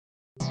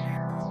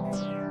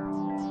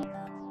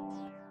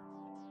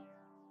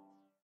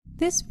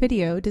This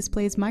video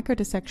displays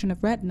microdissection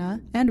of retina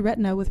and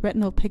retina with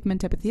retinal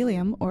pigment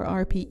epithelium, or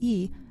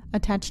RPE,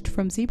 attached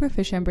from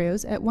zebrafish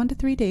embryos at 1 to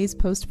 3 days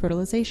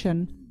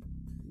post-fertilization.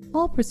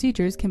 All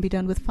procedures can be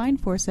done with fine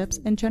forceps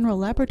and general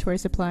laboratory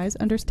supplies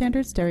under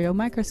standard stereo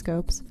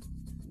microscopes.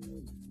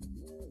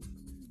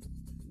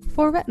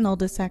 For retinal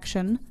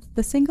dissection,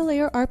 the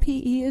single-layer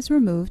RPE is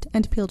removed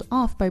and peeled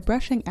off by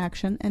brushing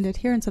action and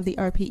adherence of the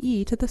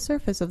RPE to the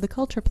surface of the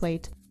culture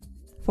plate.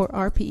 For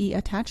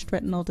RPE-attached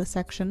retinal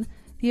dissection,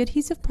 the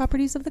adhesive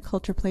properties of the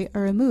culture plate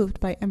are removed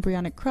by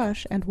embryonic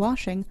crush and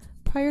washing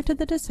prior to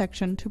the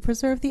dissection to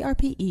preserve the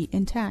RPE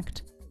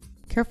intact.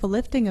 Careful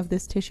lifting of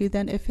this tissue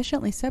then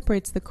efficiently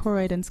separates the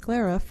choroid and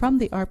sclera from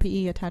the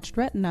RPE-attached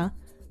retina,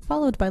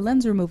 followed by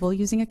lens removal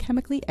using a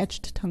chemically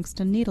etched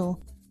tungsten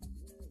needle.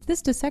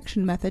 This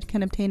dissection method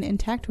can obtain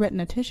intact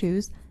retina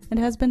tissues and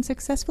has been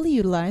successfully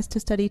utilized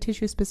to study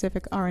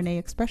tissue-specific RNA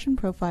expression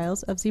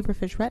profiles of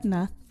zebrafish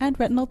retina and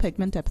retinal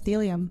pigment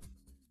epithelium.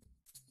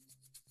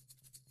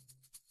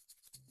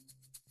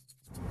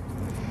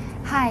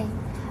 Hi,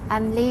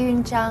 I'm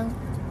Liyun Zhang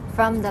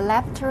from the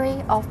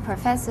laboratory of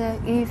Professor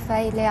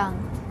Leung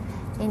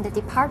in the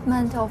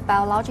Department of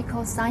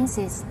Biological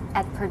Sciences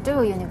at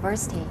Purdue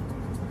University.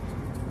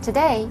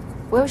 Today,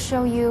 we'll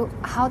show you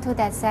how to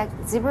dissect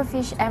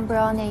zebrafish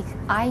embryonic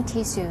eye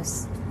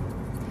tissues.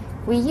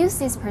 We use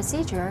this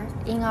procedure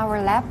in our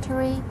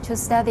laboratory to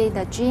study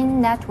the gene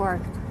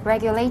network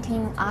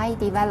regulating eye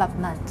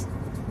development.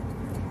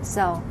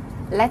 So,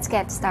 let's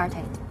get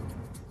started.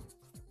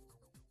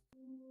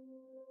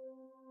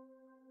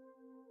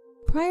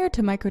 Prior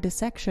to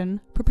microdissection,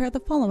 prepare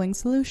the following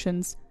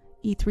solutions: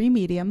 E3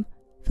 medium,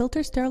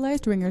 filter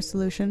sterilized Ringer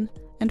solution,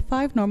 and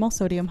 5 normal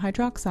sodium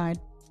hydroxide.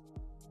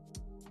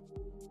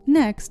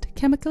 Next,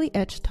 chemically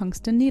etch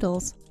tungsten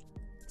needles.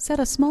 Set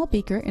a small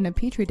beaker in a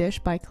petri dish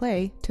by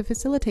clay to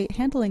facilitate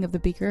handling of the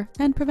beaker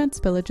and prevent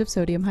spillage of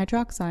sodium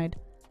hydroxide.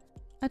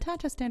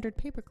 Attach a standard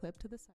paperclip to the side.